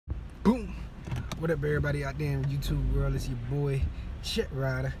What up, everybody out there in YouTube world? It's your boy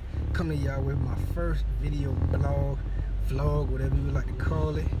Ryder, coming to y'all with my first video vlog, whatever you would like to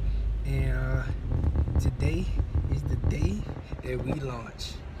call it. And today is the day that we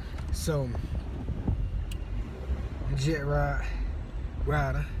launch. So I'm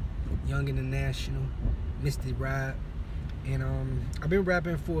Ryder, Young International, Mr. Ride, and I've been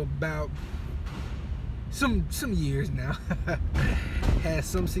rapping for about some years now. Had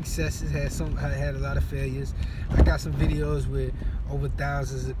some successes, had a lot of failures. I got some videos with over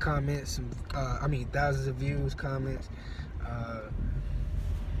thousands of comments, thousands of views, comments.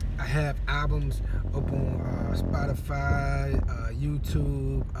 I have albums up on Spotify,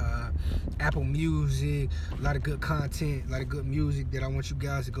 YouTube, Apple Music, a lot of good content, a lot of good music that I want you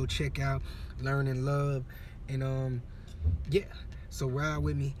guys to go check out, learn and love, and yeah. So ride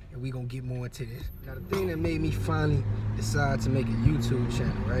with me, and we gonna get more into this. Now, the thing that made me finally decide to make a YouTube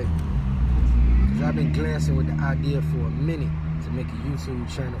channel, right? Because I've been glancing with the idea for a minute to make a YouTube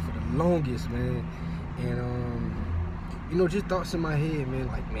channel for the longest, man. And you know, just thoughts in my head, man.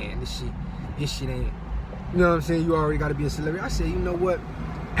 Like, man, this shit ain't. You know what I'm saying? You already gotta be a celebrity. I said, you know what?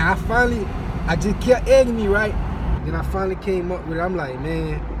 And I just kept egging me, right? Then I finally came up with it. I'm like,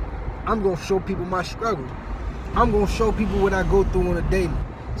 man, I'm gonna show people my struggle. I'm gonna show people what I go through on a daily.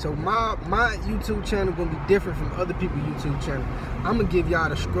 So my YouTube channel gonna be different from other people's YouTube channel. I'm gonna give y'all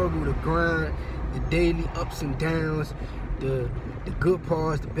the struggle, the grind, the daily ups and downs, the good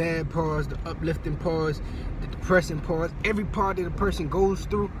parts, the bad parts, the uplifting parts, the depressing parts, every part that a person goes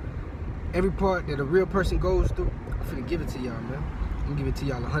through, every part that a real person goes through. I'm finna give it to y'all, man. I'm gonna give it to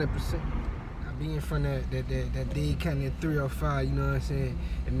y'all 100%. I be in front of that Dade County 305, you know what I'm saying,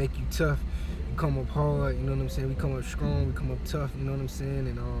 and make you tough. We come up hard, you know what I'm saying? We come up strong, we come up tough, you know what I'm saying?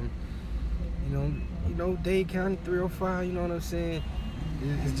 And you know, Dade County 305, you know what I'm saying?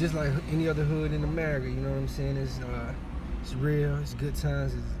 It's just like any other hood in America, you know what I'm saying? It's real, it's good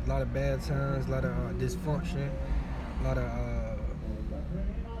times, it's a lot of bad times, a lot of dysfunction, a lot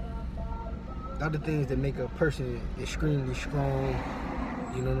of things that make a person extremely strong,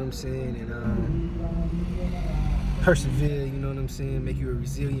 you know what I'm saying? And persevere, you know what I'm saying? Make you a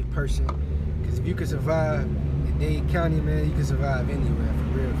resilient person. Because if you can survive in Dade County, man, you can survive anywhere, for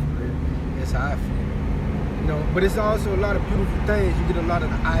real, for real. That's how I feel. You know, but it's also a lot of beautiful things. You get a lot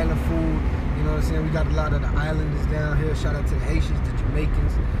of the island food, you know what I'm saying? We got a lot of the islanders down here. Shout out to the Haitians, the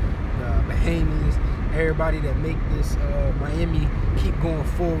Jamaicans, the Bahamians, everybody that make this Miami keep going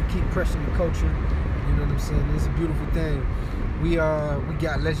forward, keep pressing the culture. You know what I'm saying? It's a beautiful thing. We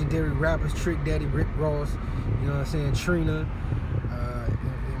got legendary rappers, Trick Daddy, Rick Ross, you know what I'm saying, Trina,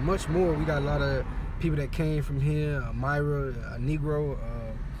 and much more. We got a lot of people that came from here, Myra, Negro,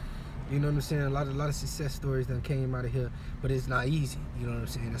 you know what I'm saying, a lot of success stories that came out of here, but it's not easy, you know what I'm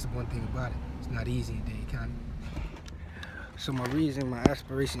saying? That's the one thing about it. It's not easy in Dade County. So my reason, my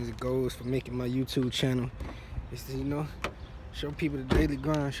aspirations and goals for making my YouTube channel is to, you know, show people the daily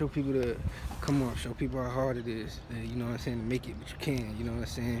grind, show people to come up, show people how hard it is, you know what I'm saying, to make it, but you can, you know what I'm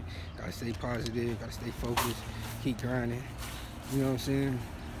saying? Gotta stay positive, gotta stay focused, keep grinding, you know what I'm saying?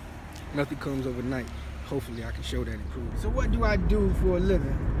 Nothing comes overnight. Hopefully I can show that improvement. So what do I do for a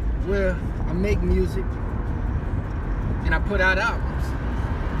living? Well, I make music and I put out albums.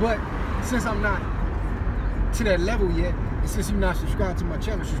 But since I'm not to that level yet, and since you're not subscribed to my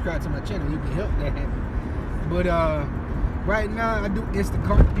channel, subscribe to my channel, you can help that happen. But right now I do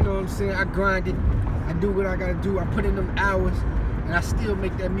Instacart, you know what I'm saying? I grind it, I do what I gotta do, I put in them hours, and I still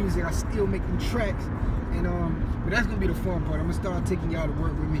make that music, I still make them tracks. And but that's gonna be the fun part. I'm gonna start taking y'all to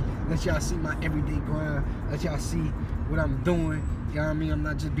work with me, let y'all see my everyday grind, let y'all see what I'm doing. You know what I mean? I'm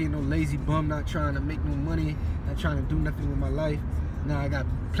not just being no lazy bum, not trying to make no money, not trying to do nothing with my life. Now I got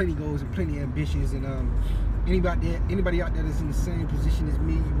plenty goals and plenty ambitions, and anybody out there that's in the same position as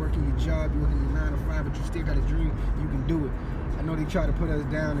me, you working your job, you working your 9 to 5, but you still got a dream, you can do it. I know they try to put us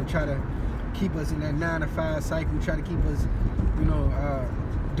down and try to keep us in that 9 to 5 cycle, try to keep us, you know,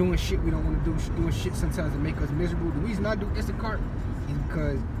 doing shit we don't want to do, doing shit sometimes that make us miserable. The reason I do Instacart is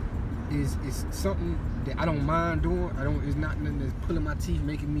because it's something that I don't mind doing. It's not nothing that's pulling my teeth,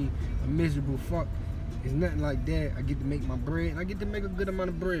 making me a miserable fuck. It's nothing like that. I get to make my bread, and I get to make a good amount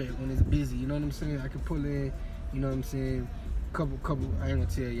of bread when it's busy, you know what I'm saying? I can pull in, you know what I'm saying, couple, I ain't gonna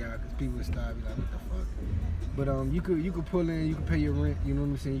tell y'all because people will start be like, what the fuck? But you could pull in, you can pay your rent, you know what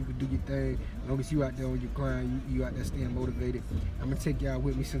I'm saying, you can do your thing. As long as you out there on your grind, you out there staying motivated. I'm gonna take y'all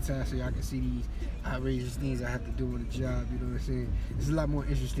with me sometimes so y'all can see these outrageous things I have to do on the job, you know what I'm saying? It's a lot more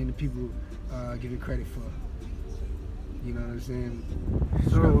interesting than people give it credit for. You know what I'm saying?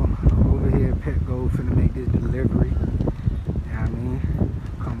 So over here at Petco finna make this delivery. You know what I mean?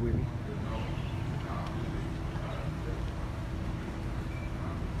 Come with me.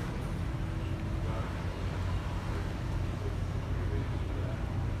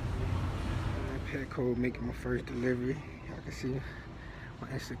 code making my first delivery. Y'all can see my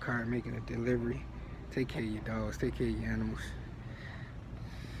Instacart making a delivery. Take care of your dogs, take care of your animals.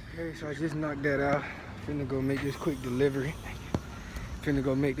 Okay, so I just knocked that out. Finna go make this quick delivery.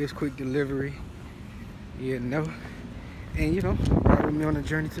 You know. And you know, ride with me on the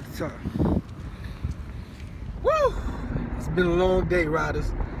journey to the top. Woo! It's been a long day,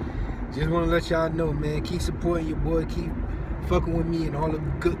 riders. Just want to let y'all know, man, keep supporting your boy, keep fucking with me and all the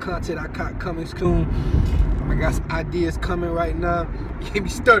good content I got coming soon. I got some ideas coming right now. You hear me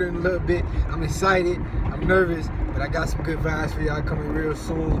stuttering a little bit. I'm excited, I'm nervous, but I got some good vibes for y'all coming real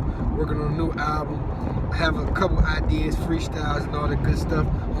soon. Working on a new album. I have a couple ideas, freestyles and all that good stuff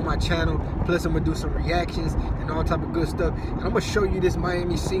on my channel. Plus I'm gonna do some reactions and all type of good stuff. And I'm gonna show you this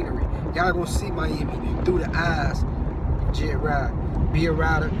Miami scenery. Y'all gonna see Miami through the eyes of Jet Ryder. Be a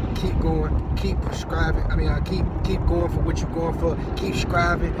rider, keep going, keep prescribing. Keep going for what you're going for. Keep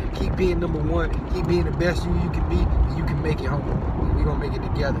striving, keep being #1, keep being the best you can be, and you can make it home. And we're gonna make it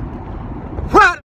together.